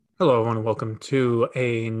Hello, everyone, and welcome to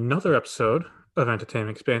another episode of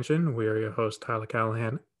Entertainment Expansion. We are your hosts, Tyler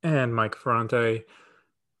Callahan and Mike Ferrante.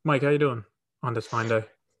 Mike, how you doing on this fine day?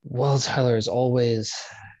 Well, Tyler, as always,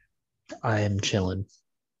 I am chilling.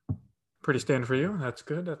 Pretty standard for you. That's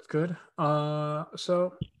good. That's good. There's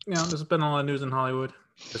been a lot of news in Hollywood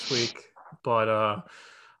this week, but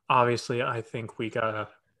obviously, I think we gotta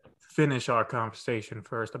finish our conversation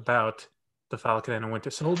first about the Falcon and the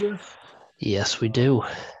Winter Soldier. Yes, we do.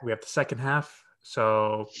 We have the second half.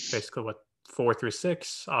 So basically, what, four through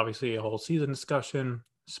six? Obviously, a whole season discussion.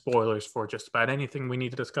 Spoilers for just about anything we need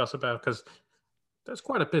to discuss about because there's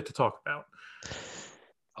quite a bit to talk about.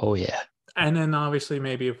 Oh, yeah. And then obviously,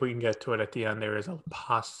 maybe if we can get to it at the end, there is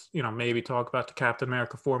maybe talk about the Captain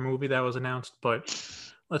America 4 movie that was announced. But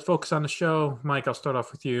let's focus on the show. Mike, I'll start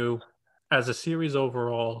off with you. As a series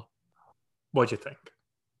overall, what'd you think?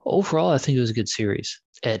 Overall, I think it was a good series.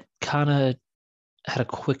 It kind of had a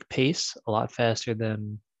quick pace, a lot faster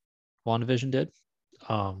than WandaVision did.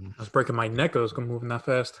 Um, I was breaking my neck. I was moving that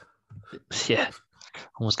fast. yeah,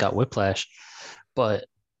 almost got whiplash. But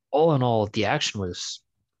all in all, the action was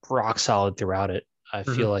rock solid throughout it. I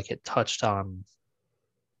feel Hmm. like it touched on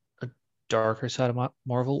a darker side of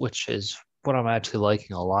Marvel, which is what I'm actually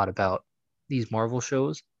liking a lot about these Marvel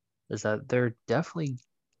shows, is that they're definitely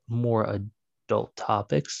more adult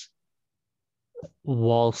topics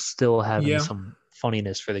while still having Yeah. some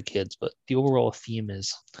funniness for the kids. But the overall theme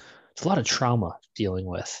is it's a lot of trauma dealing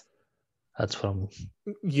with. That's what I'm,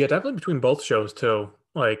 Yeah, definitely between both shows too.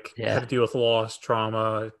 Like had yeah, to deal with loss,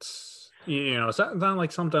 trauma. It's not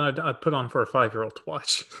like something I'd put on for a 5-year-old to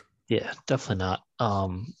watch. yeah, definitely not.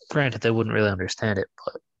 Granted, they wouldn't really understand it,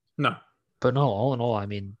 No. but no, all in all, I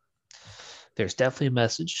mean, there's definitely a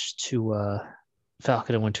message to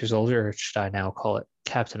Falcon and Winter Soldier, or should I now call it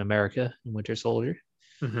Captain America and Winter Soldier,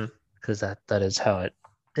 Hmm. because that is how it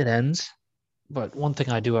ends. But one thing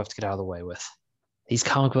I do have to get out of the way with these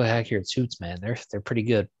comic book accurate suits, man, they're pretty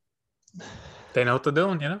good. They know what they're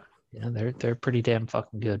doing, you know? Yeah, they're pretty damn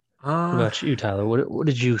fucking good. What Uh, about you, Tyler? What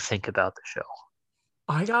did you think about the show?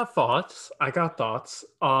 I got thoughts. I got thoughts.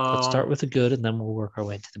 Let's start with the good, and then we'll work our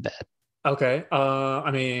way into the bad. Okay.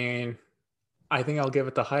 I mean, I think I'll give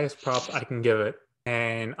it the highest props I can give it,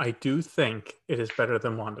 and I do think it is better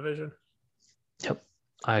than WandaVision. Yep,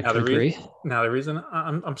 I Now could the re agree. now the reason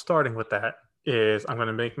I'm starting with that is I'm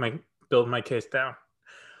going to build my case down.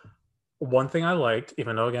 One thing I liked,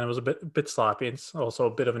 even though again it was a bit sloppy, it's also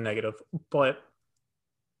a bit of a negative, but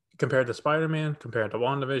compared to Spider-Man, compared to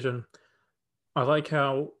WandaVision, I like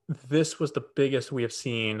how this was the biggest we have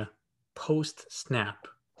seen post snap,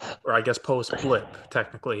 or I guess post blip,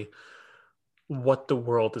 technically, what the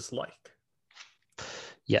world is like.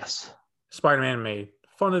 Yes, Spider-Man made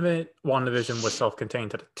fun of it. WandaVision was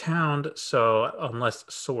self-contained to the town, so unless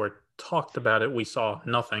Sword talked about it, we saw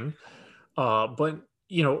nothing. But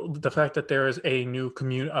the fact that there is a new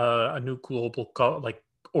global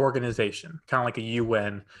organization, kind of like a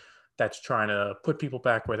UN, that's trying to put people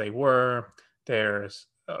back where they were. There's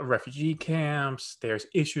refugee camps. There's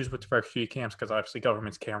issues with the refugee camps because obviously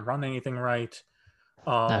governments can't run anything right.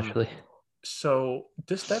 Um, naturally. so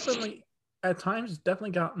this definitely, at times,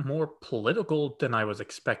 definitely got more political than I was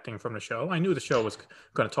expecting from the show. I knew the show was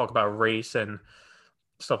going to talk about race and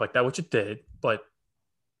stuff like that, which it did, but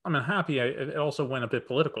I'm happy it also went a bit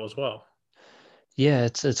political as well. Yeah,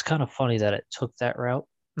 it's kind of funny that it took that route.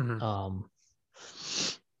 Hmm. Um,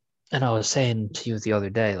 and I was saying to you the other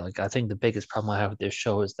day, like I think the biggest problem I have with this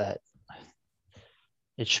show is that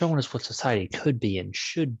it's showing us what society could be and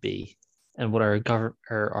should be, and what our government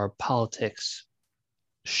or our politics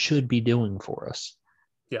should be doing for us,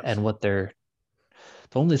 Yes. and what they're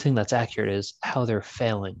the only thing that's accurate is how they're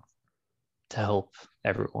failing to help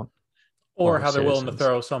everyone Or or how they're willing to citizens.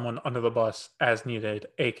 throw someone under the bus as needed,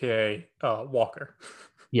 aka Walker.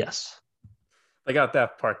 Yes. They got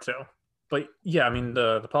that part too. But yeah, I mean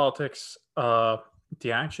the politics,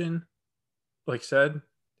 the action, like I said,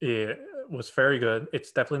 it was very good.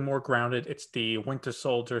 It's definitely more grounded. It's the Winter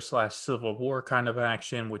Soldier slash Civil War kind of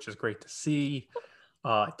action, which is great to see.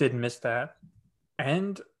 I did miss that,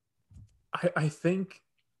 and I think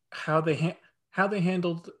how how they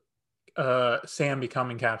handled Sam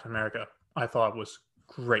becoming Captain America, I thought was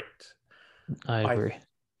great. I I agree.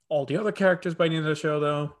 All the other characters by the end of the show,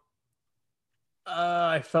 though,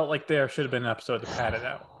 I felt like there should have been an episode to pad it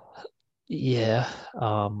out. Yeah.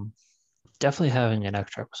 Definitely having an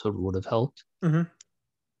extra episode would have helped. Hmm.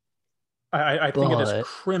 I think it is But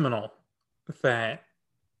criminal that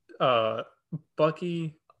uh,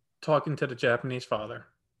 Bucky talking to the Japanese father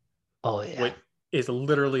oh yeah. wait, is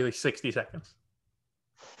literally like 60 seconds.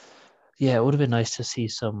 Yeah, it would have been nice to see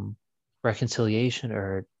some reconciliation,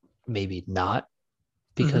 or maybe not,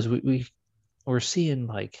 Hmm. because we're seeing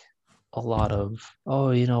like a lot of,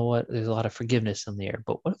 oh, you know what? There's a lot of forgiveness in the air.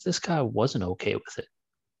 But what if this guy wasn't okay with it?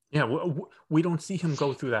 Yeah, we don't see him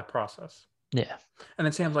go through that process. Yeah. And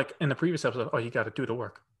then Sam's like in the previous episode, oh, you got to do the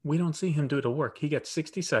work. We don't see him do the work. He gets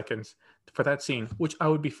 60 seconds for that scene, which I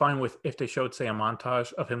would be fine with if they showed, say, a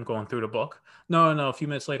montage of him going through the book. No, no, a few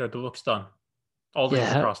minutes later, the book's done. All the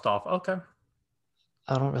names are Yeah, crossed off. Okay.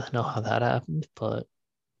 I don't really know how that happened, but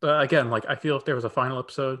Again, like I feel if there was a final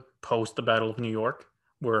episode post the Battle of New York,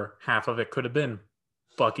 where half of it could have been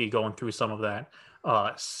Bucky going through some of that,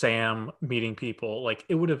 Sam meeting people, like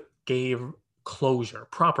it would have gave closure,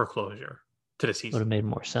 proper closure to the would season. have made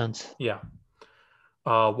more sense. Yeah.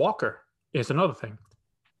 Walker is another thing.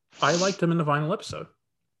 I liked him in the final episode.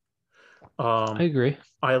 I Um, agree.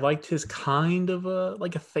 I liked his kind of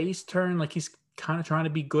a face turn, like he's kind of trying to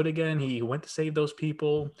be good again. He went to save those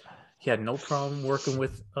people. He had no problem working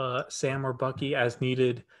with Sam or Bucky as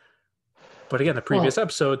needed. But again, the previous Well,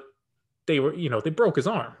 episode, they broke his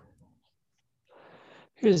arm.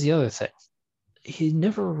 here's the other thing. He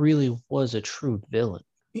never really was a true villain.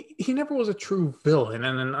 He never was a true villain,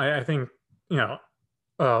 and then I think you know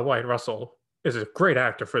Wyatt Russell is a great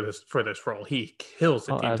actor for this role. He kills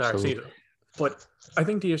it Oh, the entire absolutely. season. But I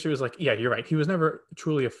think the issue is like, yeah, you're right. He was never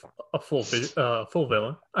truly a full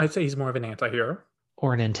villain. I'd say he's more of an anti-hero.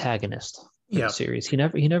 Or an antagonist for the Yeah, series. He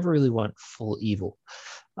never really went full evil.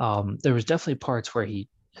 There was definitely parts where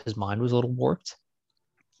his mind was a little warped.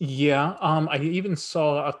 yeah. I even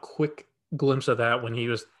saw a quick glimpse of that when he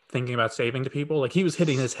was thinking about saving the people. Like he was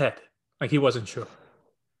hitting his head, like he wasn't sure.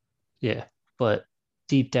 Yeah, but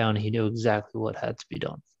deep down he knew exactly what had to be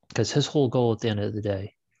done, because his whole goal at the end of the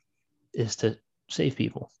day is to save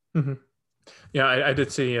people. Hmm. Yeah, I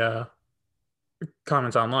did see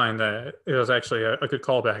comments online that it was actually a good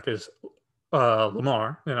callback. Is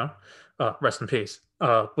Lamar, rest in peace.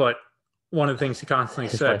 But one of the things he constantly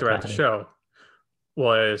His said life throughout the mattered. show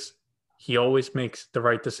was he always makes the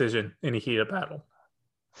right decision in a heat of battle,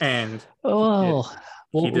 and he did. Well, He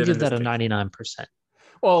we'll did in give this that a case. 99%.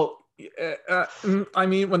 Well, I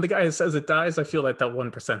mean, when the guy says it dies, I feel like that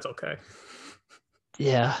 1%'s okay.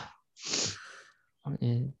 Yeah,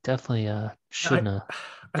 definitely I shouldn't have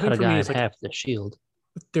I cut think a for me, guy in it's like half with a shield.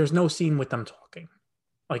 there's no scene with them talking.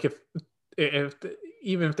 Like if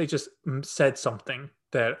even if they just said something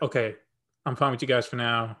that okay, I'm fine with you guys for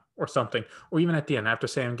now, or something, or even at the end after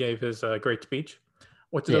Sam gave his great speech,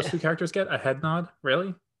 what did those Yeah, two characters get? A head nod?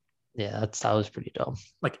 Really? yeah, that was pretty dumb.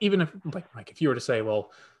 Like even if if you were to say,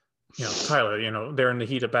 well, Tyler, they're in the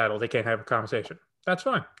heat of battle, they can't have a conversation. That's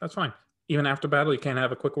fine. That's fine. Even after battle, you can't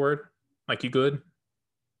have a quick word. Like you good?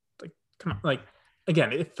 Like come on. Like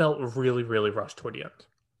again, it felt really, really rushed toward the end.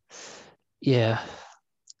 Yeah,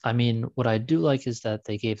 I mean, what I do like is that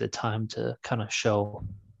they gave the time to kind of show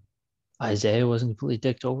Isaiah wasn't completely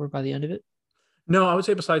dicked over by the end of it. No, I would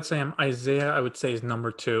say besides Sam, Isaiah, I would say is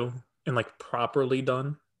number two and like properly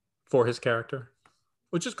done for his character,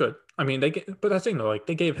 which is good. I mean, but that's the thing though, like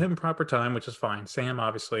they gave him proper time, which is fine. Sam,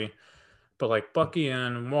 obviously, but like Bucky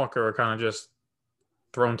and Walker are kind of just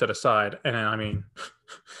thrown to the side. And then, I mean,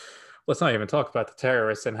 let's not even talk about the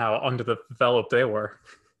terrorists and how underdeveloped they were.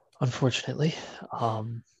 Unfortunately,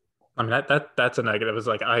 um, I mean, that's a negative. It's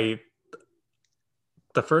like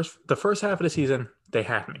the first half of the season, they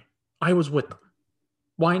had me. I was with them.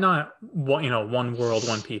 Why not one world,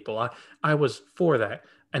 one people? I was for that.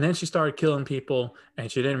 And then she started killing people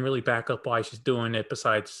and she didn't really back up why she's doing it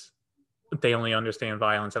besides they only understand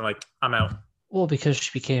violence. And like, I'm out. well, because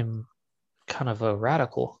she became kind of a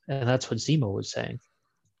radical, and that's what Zemo was saying.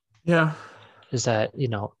 Yeah. Is that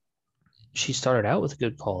she started out with a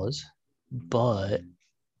good cause, but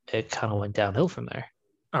it kind of went downhill from there.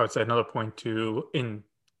 I would say another point too in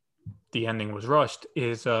the ending was rushed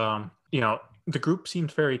is the group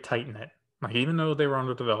seemed very tight knit. Like even though they were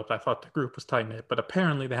underdeveloped, I thought the group was tight knit. But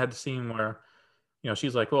apparently they had the scene where,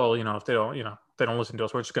 she's like, well, if they don't listen to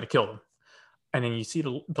us, we're just gonna kill them. And then you see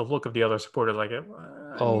the look of the other supporters like it.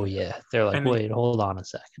 Oh yeah, they're like, And then, wait, hold on a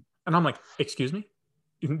second. and I'm like, excuse me,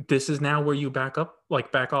 this is now where you back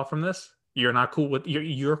off from this. You're not cool with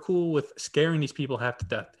you're cool with scaring these people half to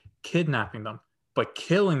death, kidnapping them, but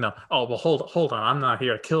killing them. Oh well, hold on, I'm not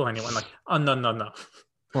here to kill anyone. Like, oh no no no.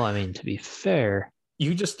 Well, I mean, to be fair,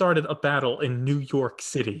 You just started a battle in New York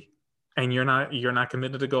City, and you're not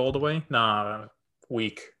committed to go all the way. Nah,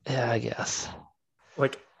 weak. yeah, I guess.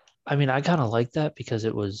 Like I mean, I kind of like that because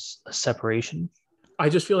it was a separation. I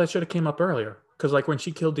just feel that should have came up earlier. Because like when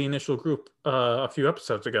she killed the initial group a few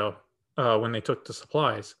episodes ago, when they took the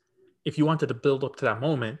supplies, if you wanted to build up to that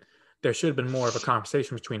moment, there should have been more of a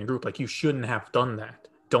conversation between the group. Like, you shouldn't have done that.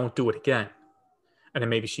 Don't do it again. And then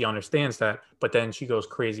maybe she understands that, but then she goes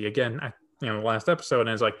crazy again at the last episode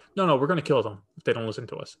and is like, no, we're gonna kill them if they don't listen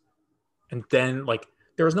to us. And then like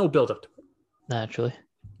there was no build up to it. Naturally.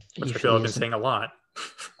 Which I feel I've been saying a lot.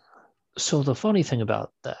 So the funny thing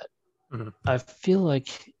about that, I feel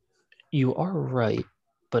like you are right,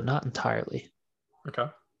 but not entirely. Okay.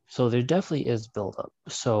 So there definitely is build up.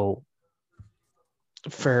 So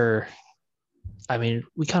we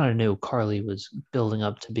kind of knew Carly was building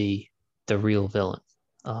up to be the real villain,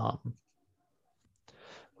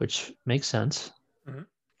 which makes sense.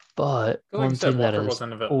 But one thing that is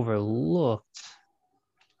overlooked,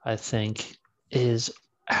 I think, is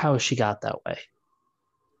how she got that way.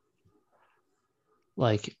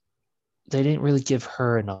 Like, they didn't really give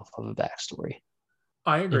her enough of a backstory.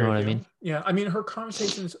 I agree. You know what I mean? Yeah, I mean, her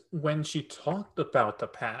conversations when she talked about the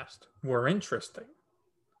past were interesting.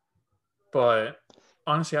 But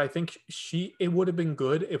honestly, I think it would have been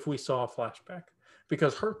good if we saw a flashback,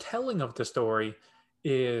 because her telling of the story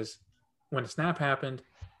is when the snap happened,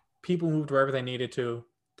 people moved wherever they needed to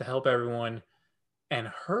help everyone, and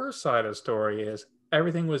her side of the story is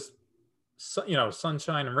everything was,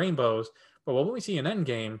 sunshine and rainbows. But what we see in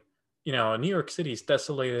Endgame, New York City's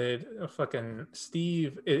desolated. Fucking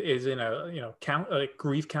Steve is in a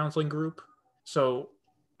grief counseling group. So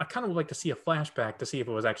I kind of would like to see a flashback to see if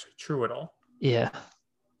it was actually true at all. Yeah.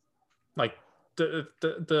 Like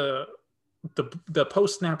the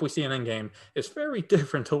post snap we see in Endgame is very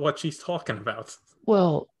different to what she's talking about.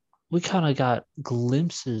 Well, we kind of got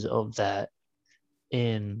glimpses of that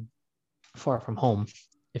in Far From Home,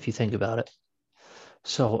 if you think about it.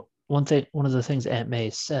 So one of the things Aunt May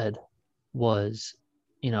said was,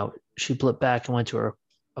 she blipped back and went to her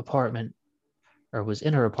apartment, or was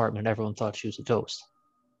in her apartment. Everyone thought she was a ghost.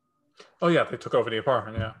 Oh yeah, they took over the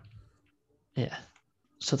apartment. Yeah. Yeah.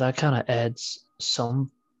 So that kind of adds some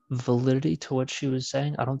validity to what she was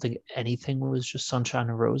saying. I don't think anything was just sunshine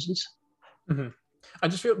and roses. Mm-hmm. I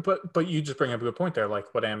just feel, but you just bring up a good point there, like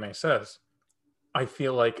what Aunt May says. I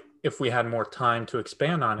feel like if we had more time to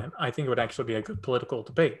expand on it, I think it would actually be a good political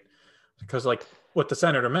debate. Because like what the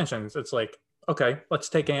senator mentions, it's like, okay, let's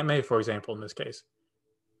take Aunt May, for example, in this case.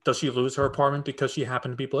 Does she lose her apartment because she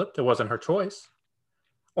happened to be blipped? It wasn't her choice.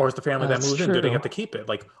 Or is the family that moves in, do they have to keep it?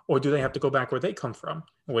 Like, or do they have to go back where they come from?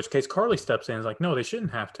 In which case Carly steps in and is like, no, they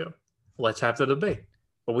shouldn't have to. Let's have the debate.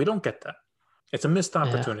 But we don't get that. It's a missed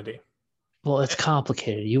opportunity. Yeah. Well, it's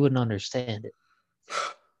complicated. You wouldn't understand it.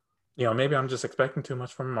 Maybe I'm just expecting too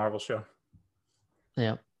much from a Marvel show.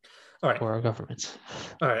 Yeah. All right. Or our governments.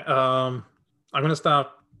 All right. I'm going to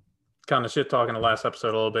stop kind of shit talking the last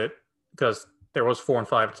episode a little bit because there was 4 and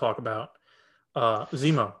 5 to talk about.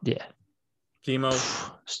 Zemo. Yeah. Zemo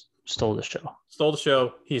stole the show. Stole the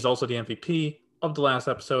show. He's also the MVP of the last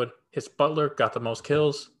episode. His butler got the most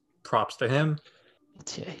kills. Props to him.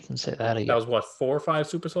 Yeah, you can say that again. That was what, 4 or 5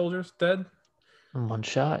 super soldiers dead? In one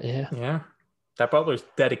shot, yeah. Yeah. That butler's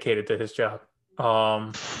dedicated to his job.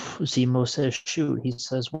 Zemo says shoot. He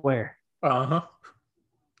says where? Uh-huh.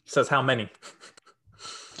 He says how many?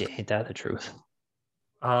 Yeah, ain't that the truth?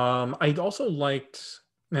 I also liked,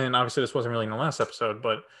 and obviously this wasn't really in the last episode,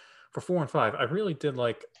 but for 4 and 5, I really did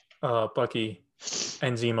like Bucky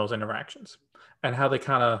and Zemo's interactions and how they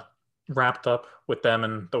kind of wrapped up with them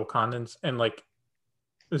and the Wakandans, and like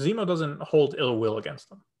Zemo doesn't hold ill will against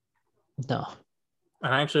them. No.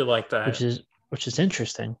 And I actually like that. Which is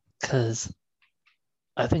interesting because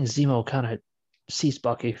I think Zemo kind of sees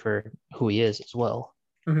Bucky for who he is as well.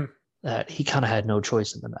 Mm-hmm. That he kind of had no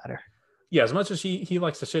choice in the matter. Yeah, as much as he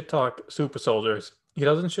likes to shit talk super soldiers, he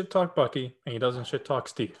doesn't shit talk Bucky and he doesn't shit talk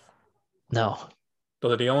Steve. No.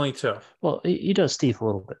 Those are the only two. Well, he does Steve a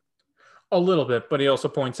little bit. A little bit, but he also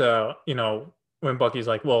points out, when Bucky's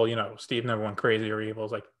like, well, Steve never went crazy or evil.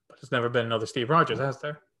 It's like, but there's never been another Steve Rogers, has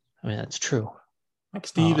there? I mean, that's true. Like,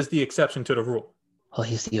 Steve is the exception to the rule. Well,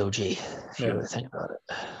 he's the OG, if you really think about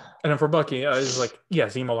it. And then for Bucky, it's like, yeah,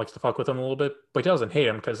 Zemo likes to fuck with him a little bit, but he doesn't hate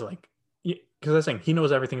him because that's saying he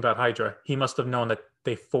knows everything about Hydra. He must have known that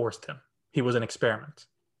they forced him. He was an experiment.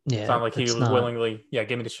 Yeah, it's not like he was willingly, give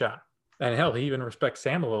me the shot. And hell, he even respects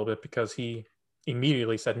Sam a little bit because he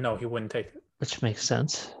immediately said no, he wouldn't take it. Which makes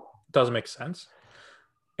sense. It does make sense.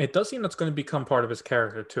 It does seem that's going to become part of his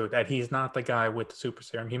character too, that he's not the guy with the super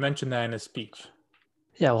serum. He mentioned that in his speech.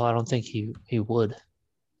 Yeah, well, I don't think he would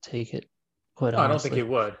take it. Quite honestly. I don't think he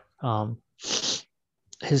would.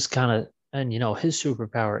 His kind of, and his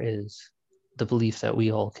superpower is the belief that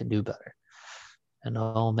we all can do better. And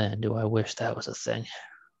oh man, do I wish that was a thing.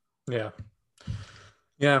 Yeah.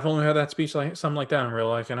 Yeah, I've only heard that speech, like something like that in real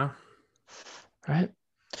life, Right.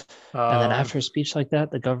 And then Um, after a speech like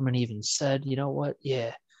that, the government even said, you know what?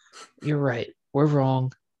 Yeah, you're right. We're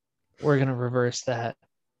wrong. We're going to reverse that.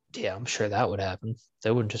 Yeah, I'm sure that would happen.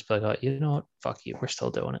 They wouldn't just be like, oh, you know what? Fuck you. We're still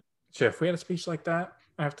doing it. shit, if we had a speech like that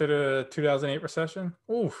after the 2008 recession,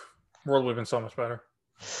 oof, world would have been so much better.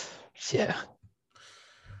 Yeah.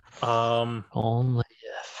 Um, Only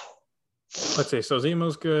if. let's see. So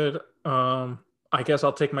Zemo's good. I guess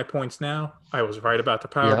I'll take my points now. I was right about the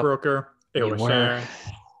power Yep. broker. It You was were. Sharon.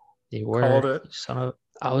 You Called were. it. You son of.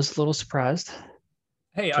 I was a little surprised.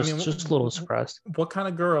 Hey, I Just a little mean, surprised. what kind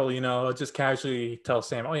of girl, just casually tells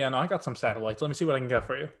Sam, "Oh yeah, no, I got some satellites. Let me see what I can get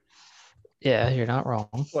for you." Yeah, you're not wrong.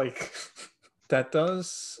 Like that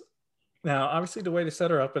does. Now, obviously, the way to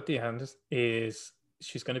set her up at the end is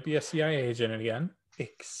she's going to be a CIA agent again,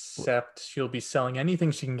 except she'll be selling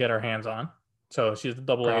anything she can get her hands on. So she's a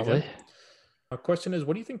double agent. Probably. The question is,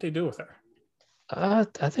 what do you think they do with her? I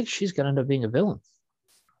think she's gonna end up being a villain.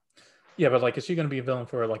 Yeah, but like, is she going to be a villain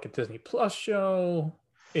for like a Disney Plus show?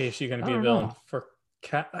 Is she going to I be a don't villain know. for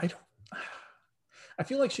Cat? I don't. I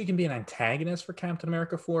feel like she can be an antagonist for Captain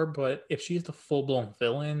America 4, but if she's the full blown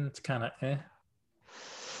villain, it's kind of eh.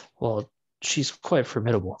 Well, she's quite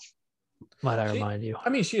formidable. Might I She, remind you? I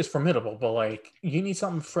mean, she is formidable, but like, you need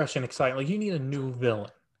something fresh and exciting. Like, you need a new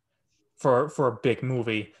villain for a big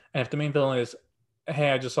movie. And if the main villain is,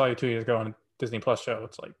 hey, I just saw you 2 years ago on a Disney Plus show,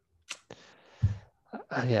 it's like,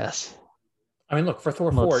 I guess. I mean, look, for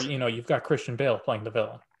Thor Well, 4, you've got Christian Bale playing the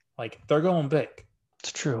villain. Like, they're going big.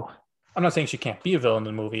 it's true. I'm not saying she can't be a villain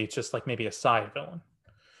in the movie. It's just like maybe a side villain.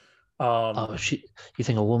 Um, Oh, you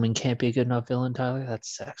think a woman can't be a good enough villain, Tyler?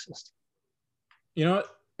 That's sexist. you know what?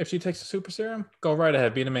 If she takes a super serum, go right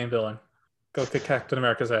ahead. Be the main villain. Go kick Captain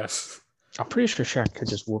America's ass. I'm pretty sure Sharon could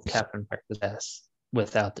just whoop Captain America's ass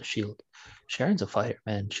without the shield. Sharon's a fighter,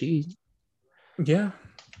 man. Yeah.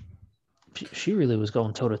 She really was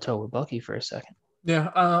going toe to toe with Bucky for a second.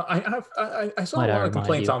 Yeah, I saw Might a I lot of remind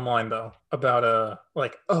complaints you? online though about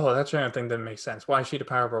like, oh, that Sharon thing didn't make sense. Why is she the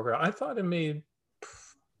power broker? I thought it made It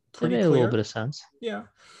pretty made a little bit clear. of sense. Yeah,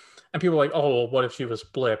 and people were like, oh, well, what if she was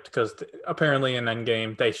blipped? Because apparently in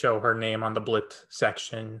Endgame they show her name on the blipped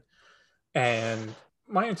section, and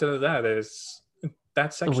my answer to that is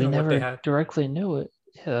that section We of what they never had. directly knew it.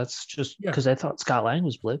 Yeah, that's just Yeah, because I thought Scott Lang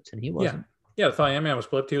was blipped and he yeah, wasn't. yeah. The thought Ant-Man was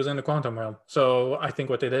blipped. He was in the quantum realm. So I think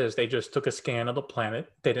what they did is they just took a scan of the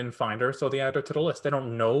planet. They didn't find her, so they added her to the list. They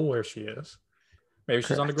don't know where she is. Maybe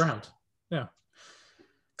she's on the Correct. ground. Yeah.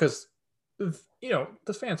 Because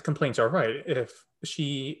the fans' complaints are right. If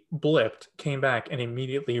she blipped, came back, and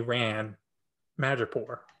immediately ran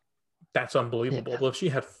Madripoor, that's unbelievable. Yeah, But if she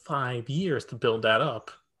had 5 years to build that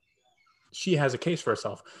up, she has a case for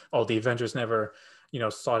herself. Oh, the Avengers never,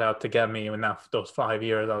 sought out to get me, and now those 5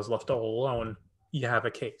 years I was left all alone. You have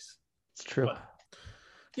a case. it's true. But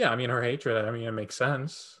yeah, I mean, her hatred, I mean, it makes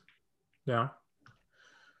sense. Yeah.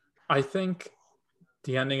 I think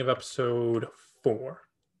the ending of episode 4,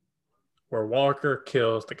 where Walker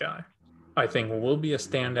kills the guy, I think will be a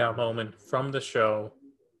standout moment from the show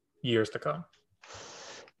years to come.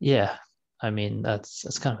 Yeah, I mean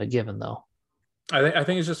that's kind of a given though. I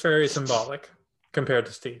think it's just very symbolic compared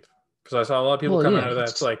to Steve, because I saw a lot of people Well, coming yeah, out of that.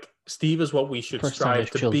 It's it's like Steve is what we the should first time strive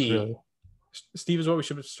they've to killed be. really. Steve is what we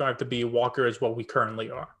should strive to be. Walker is what we currently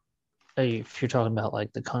are. If you're talking about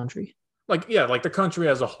like the country, Like, yeah, like the country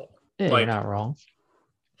as a whole. yeah, you're Like, not wrong.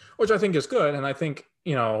 which I think is good. And I think,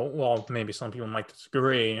 well, maybe some people might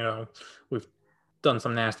disagree. We've done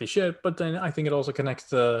some nasty shit, but then I think it also connects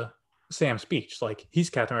to Sam's speech. Like, he's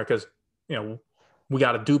Captain America's, we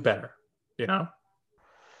got to do better, you know?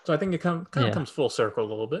 So I think it kind of Yeah, comes full circle a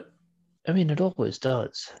little bit. I mean it always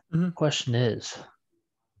does. Mhm. Question is,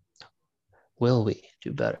 will we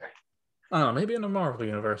do better? I don't know, maybe in the Marvel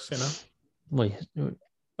universe. We,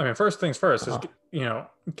 I mean, first things first is,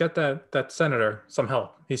 get that senator some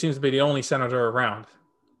help. He seems to be the only senator around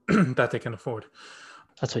that they can afford.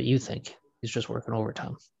 that's what you think. He's just working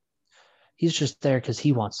overtime. He's just there because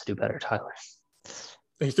he wants to do better, Tyler.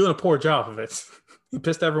 He's doing a poor job of it. He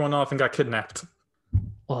pissed everyone off and got kidnapped.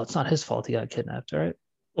 Well, it's not his fault he got kidnapped, right?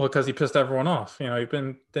 Well, because he pissed everyone off. He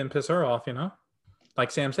didn't piss her off. Like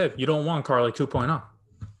Sam said, you don't want Carly 2.0.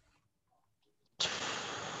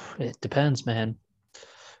 It depends, man.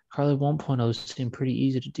 Carly 1.0 seem pretty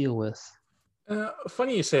easy to deal with.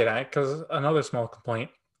 Funny you say that, because another small complaint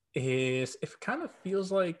is it kind of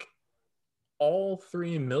feels like all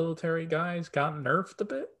 3 military guys got nerfed a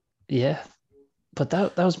bit. Yeah, but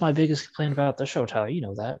that was my biggest complaint about the show, Tyler. You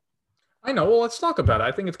know that. I know. Well, let's talk about it.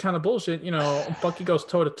 I think it's kind of bullshit. Bucky goes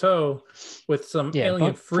toe to toe with some Yeah,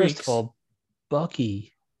 alien but freaks. first of all,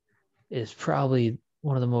 Bucky is probably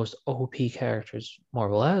one of the most OP characters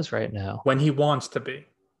Marvel has right now. When he wants to be,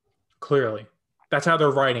 clearly. That's how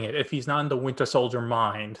they're writing it. If he's not in the Winter Soldier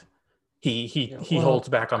mind, he holds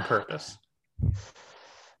back on purpose.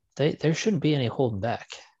 There shouldn't be any holding back.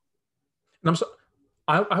 And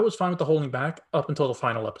I was fine with the holding back up until the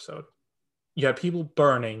final episode. You had people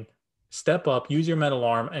burning. Step up, use your metal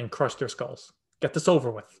arm, and crush their skulls. Get this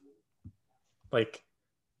over with. Like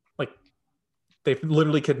they've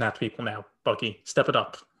literally kidnapped people now. Bucky, step it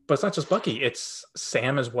up. But it's not just Bucky; it's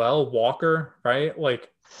Sam as well. Walker, right?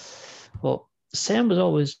 Well, Sam was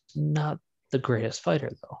always not the greatest fighter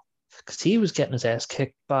though, because he was getting his ass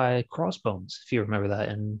kicked by Crossbones. If you remember that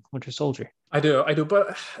in Winter Soldier. I do.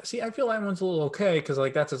 But see, I feel that one's a little okay because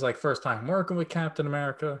that's his first time working with Captain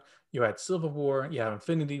America. You had Civil War, you have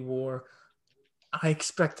Infinity War. I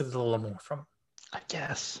expected a little more from him. I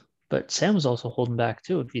guess. But Sam was also holding back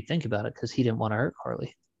too, if you think about it, because he didn't want to hurt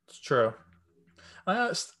Carly. It's true.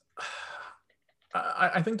 I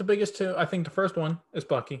think the biggest two, I think the first one is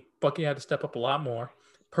Bucky. Bucky had to step up a lot more.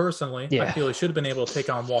 Personally, I feel he should have been able to take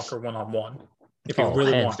on Walker one-on-one if he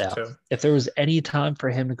really wanted to. If there was any time for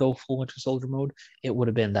him to go full Winter Soldier mode, it would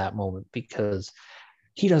have been that moment because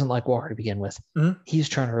he doesn't like Walker to begin with. Mm-hmm. He's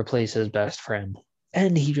trying to replace his best friend,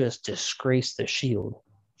 and he just disgraced the Shield.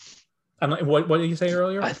 And what did you say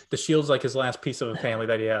earlier? The Shield's like his last piece of a family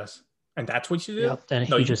that he has. And that's what you did? Yep, and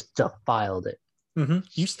he just defiled it. Mm-hmm.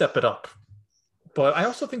 You step it up. But I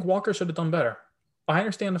also think Walker should have done better. I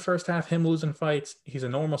understand the first half, him losing fights. He's a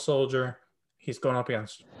normal soldier. He's going up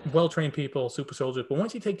against well-trained people, super soldiers. But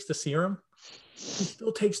once he takes the serum, he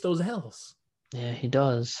still takes those L's. Yeah, he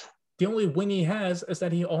does. The only win he has is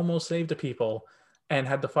that he almost saved the people and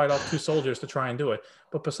had to fight off 2 soldiers to try and do it.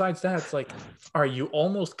 But besides that, it's like, all right, you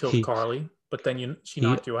almost killed Carly, but then she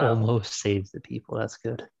knocked you out. Almost saved the people. That's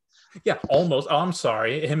good. Yeah, almost. Oh, I'm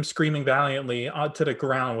sorry. Him screaming valiantly to the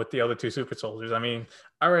ground with the other 2 super soldiers. I mean,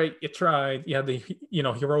 all right, you tried. You had the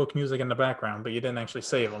heroic music in the background, but you didn't actually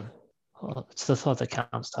save them. Well, it's the thought that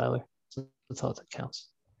counts, Tyler. It's the thought that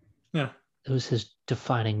counts. Yeah. It was his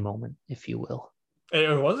defining moment, if you will.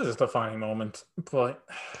 It was his defining moment, but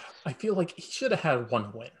I feel like he should have had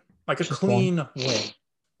one win, like a Just clean win.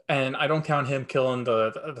 And I don't count him killing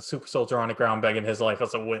the super soldier on the ground begging his life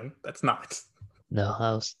as a win. That's not. No,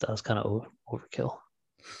 that was kind of overkill.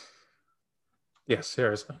 Yeah,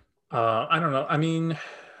 seriously. I don't know. I mean,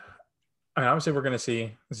 obviously we're going to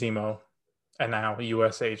see Zemo and now a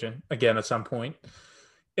U.S. agent again at some point.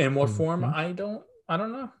 In what form? I don't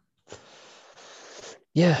know.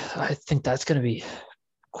 Yeah, I think that's going to be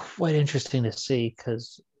quite interesting to see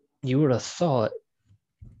because you would have thought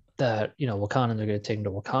that, Wakandans are going to take him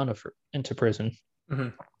to Wakanda into prison. Mm-hmm.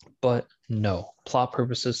 But no, plot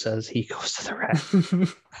purposes says he goes to the rat.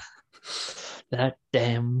 That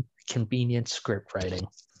damn convenient script writing.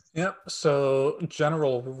 Yep. So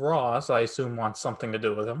General Ross, I assume, wants something to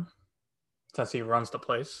do with him since he runs the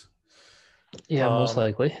place. Yeah, most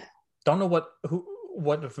likely. Don't know what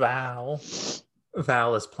Val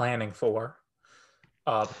is planning for.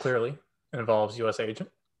 Clearly, it involves U.S. agent.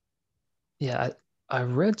 Yeah, I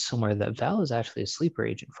read somewhere that Val is actually a sleeper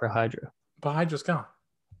agent for Hydra. But Hydra's gone.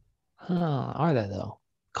 Are they though?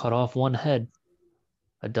 Cut off one head.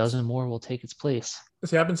 A dozen more will take its place.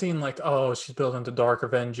 See, I've been seeing she's building the Dark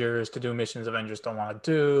Avengers to do missions Avengers don't want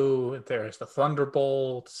to do. There's the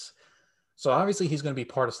Thunderbolts. So obviously he's going to be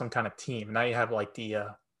part of some kind of team. Now you have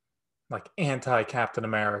the anti-Captain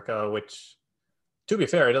America, which, to be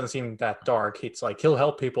fair, it doesn't seem that dark. It's he'll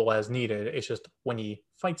help people as needed. It's just when he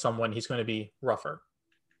fights someone, he's going to be rougher.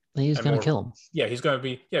 He's going to kill him. Yeah, he's going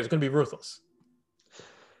to be ruthless.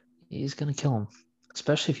 He's going to kill him,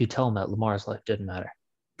 especially if you tell him that Lamar's life didn't matter.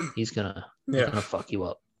 He's gonna fuck you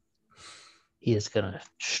up. He is gonna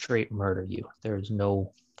straight murder you. There's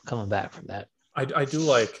no coming back from that. I do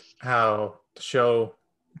like how the show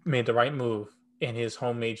made the right move in his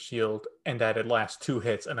homemade shield and that it lasts 2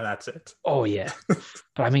 hits and then that's it. Oh yeah.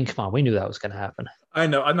 But I mean, come on, we knew that was gonna happen. I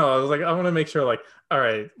know. I was like, I want to make sure all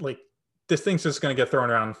right, this thing's just gonna get thrown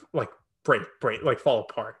around break, fall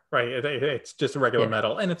apart, right? It's just regular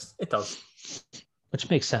metal and it does. Which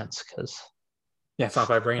makes sense because it's not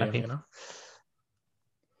vibranium,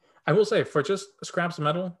 I will say, for just scraps of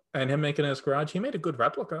metal and him making it in his garage, he made a good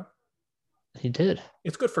replica. He did.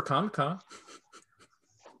 It's good for Comic-Con.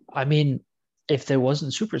 I mean, if there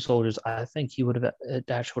wasn't super soldiers, I think it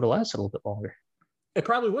actually would have lasted a little bit longer. It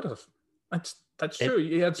probably would have. That's true.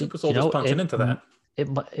 You had super soldiers punching into that.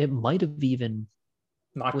 It might have even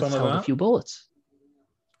knocked on a few bullets.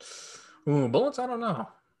 Ooh, bullets? I don't know.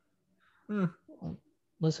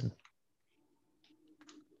 Listen.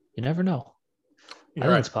 You never know. I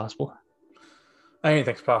think it's possible.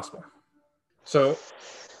 Anything's possible. So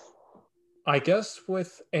I guess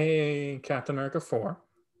with a Captain America 4,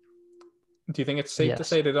 do you think it's safe to Yes.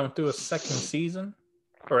 say they don't do a second season?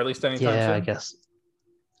 Or at least anytime Yeah, I soon? guess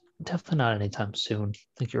definitely not anytime soon. I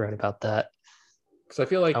think you're right about that. Because I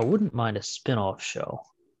feel I like, wouldn't mind a spin-off show.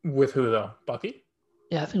 with who though? Bucky?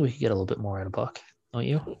 Yeah, I think we could get a little bit more out of Buck, don't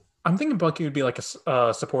you? I'm thinking Bucky would be like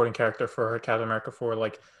a supporting character for Captain America 4.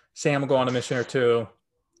 Like, Sam will go on a mission or two.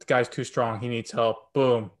 The guy's too strong. He needs help.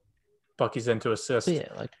 Boom. Bucky's in to But assist. yeah,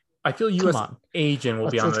 like I feel come U.S. on. Agent will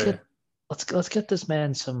be Let's on let's the. get let's get this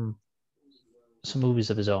man some movies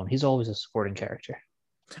of his own. He's always a supporting character.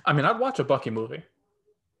 I mean, I'd watch a Bucky movie.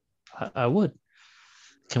 I would.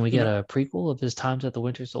 Can we You get know, a prequel of his times at the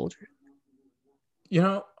Winter Soldier? you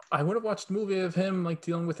know, I would have watched a movie of him like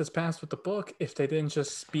dealing with his past with the book if they didn't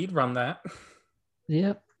just speed run that.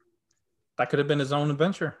 Yep, That could have been his own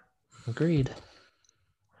adventure. agreed.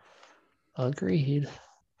 Agreed.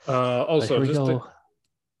 But Also, here we just to go.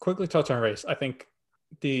 quickly touch on race, I think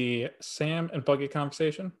the Sam and Bucky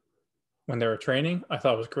conversation when they were training, I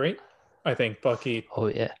thought was great. I think Bucky Oh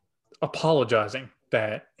yeah. apologizing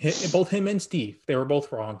that both him and Steve, they were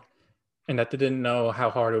both wrong, and that they didn't know how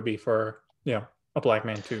hard it would be for a black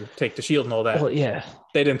man to take the shield and all Well, that. yeah,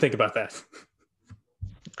 They didn't think about that.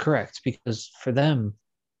 correct. Because for them,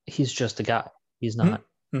 he's just a guy. He's not.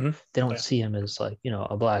 Mm-hmm. They don't Yeah. see him as like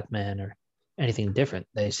a black man or anything different.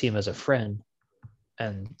 They see him as a friend,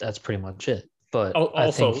 and that's pretty much it. But I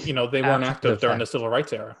Also, think they weren't after the active during the fact, civil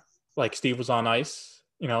rights era. Like, Steve was on ice.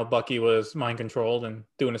 Bucky was mind controlled and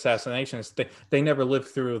doing assassinations. They never lived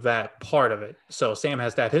through that part of it. So Sam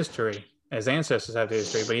has that history. His ancestors have the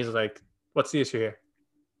history, but he's like, what's the issue here?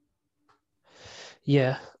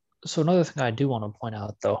 yeah. So another thing I do want to point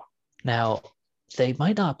out, though, now they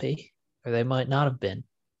might not be, or they might not have been,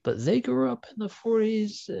 but they grew up in the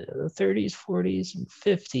 40s, the 30s, 40s, and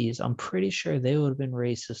 50s. I'm pretty sure they would have been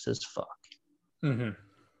racist as fuck.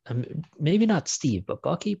 Mm-hmm. Maybe not Steve, but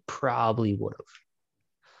Bucky probably would have.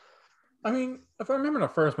 I mean, if I remember the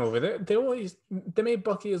first movie, they made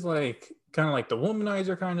Bucky as like kind of like the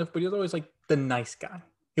womanizer kind of, but he was always like the nice guy.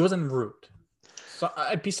 He wasn't rude. So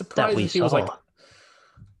I'd be That surprised we if he was like, saw.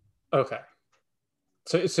 okay.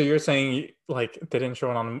 So you're saying like they didn't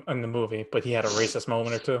show it in the movie, but he had a racist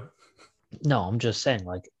moment or two? No, I'm just saying,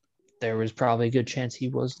 like, there was probably a good chance he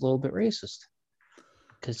was a little bit racist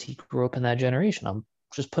because he grew up in that generation. I'm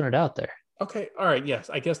just putting it out there. Okay, all right, yes,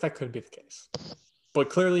 I guess that could be the case. But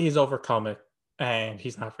clearly he's overcome it and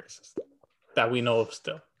he's not racist. That we know of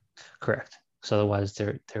still. Correct. So otherwise,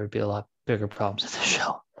 there would be a lot bigger problems in the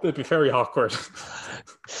show. It'd be very awkward.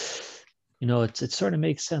 It sort of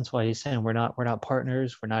makes sense why he's saying we're not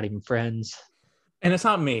partners, we're not even friends. And it's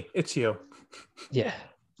not me, it's you. Yeah.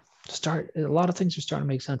 A lot of things are starting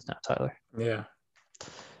to make sense now, Tyler. Yeah.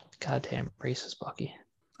 Goddamn racist Bucky.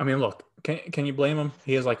 I mean, look, can you blame him?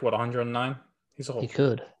 He is like, what, 109? He's He old.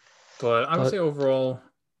 could. But I would say overall,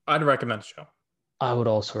 I'd recommend the show. I would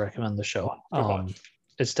also recommend the show. Good watch.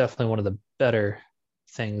 It's definitely one of the better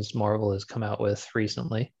things Marvel has come out with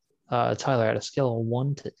recently. Tyler, at a scale of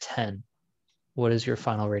 1 to 10, what is your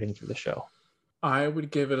final rating for the show? I would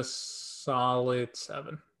give it a solid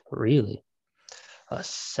 7. Really? A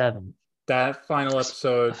 7. That final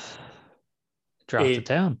episode Dropped it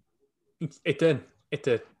down. It did. It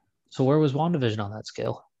did. So where was WandaVision on that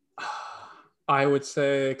scale? I would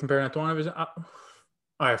say comparing it to WandaVision. All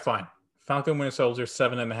right, fine. Falcon Winter Soldier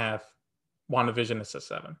 7.5. WandaVision is a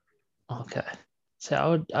 7. Okay.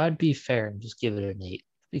 So I'd be fair and just give it an 8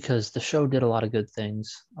 because the show did a lot of good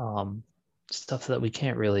things. Stuff that we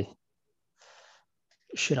can't really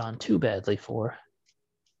shit on too badly for.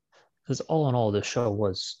 Because all in all, the show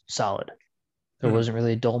was solid. There wasn't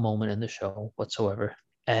really a dull moment in the show whatsoever.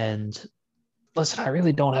 And listen, I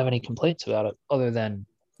really don't have any complaints about it other than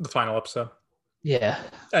the final episode. Yeah.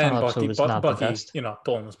 And Final Bucky, episode was not the Bucky, best.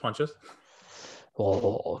 pulling his punches.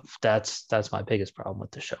 Well, that's my biggest problem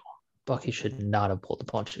with the show. Bucky should not have pulled the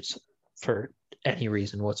punches for any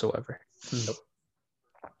reason whatsoever. Nope.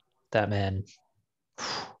 That man, I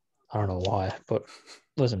don't know why, but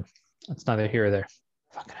listen, it's neither here or there.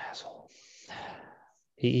 Fucking asshole.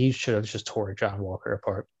 He should have just tore John Walker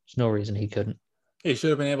apart. There's no reason he couldn't. He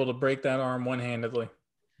should have been able to break that arm one-handedly.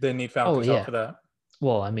 Didn't need Falcon's help for that.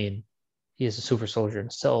 Well, I mean, he is a super soldier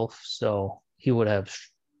himself, so he would have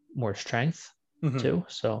more strength too.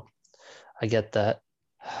 So I get that.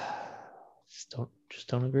 Just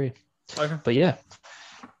don't agree. Okay. But yeah,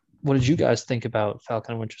 what did you guys think about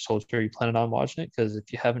Falcon and Winter Soldier? Are you planning on watching it? Because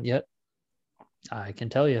if you haven't yet, I can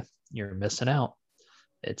tell you, you're missing out.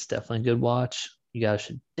 It's definitely a good watch. You guys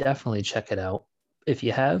should definitely check it out. If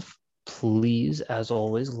you have, Please, as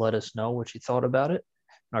always, let us know what you thought about it.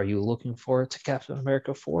 Are you looking forward to Captain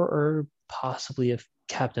America 4 or possibly if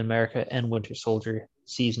Captain America and Winter Soldier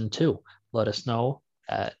Season 2? Let us know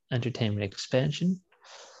at Entertainment Expansion.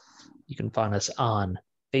 You can find us on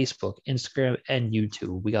Facebook, Instagram, and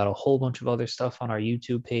YouTube. We got a whole bunch of other stuff on our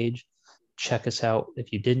YouTube page. Check us out.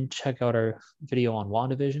 If you didn't check out our video on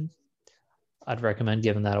WandaVision, I'd recommend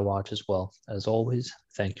giving that a watch as well. As always,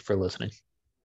 thank you for listening.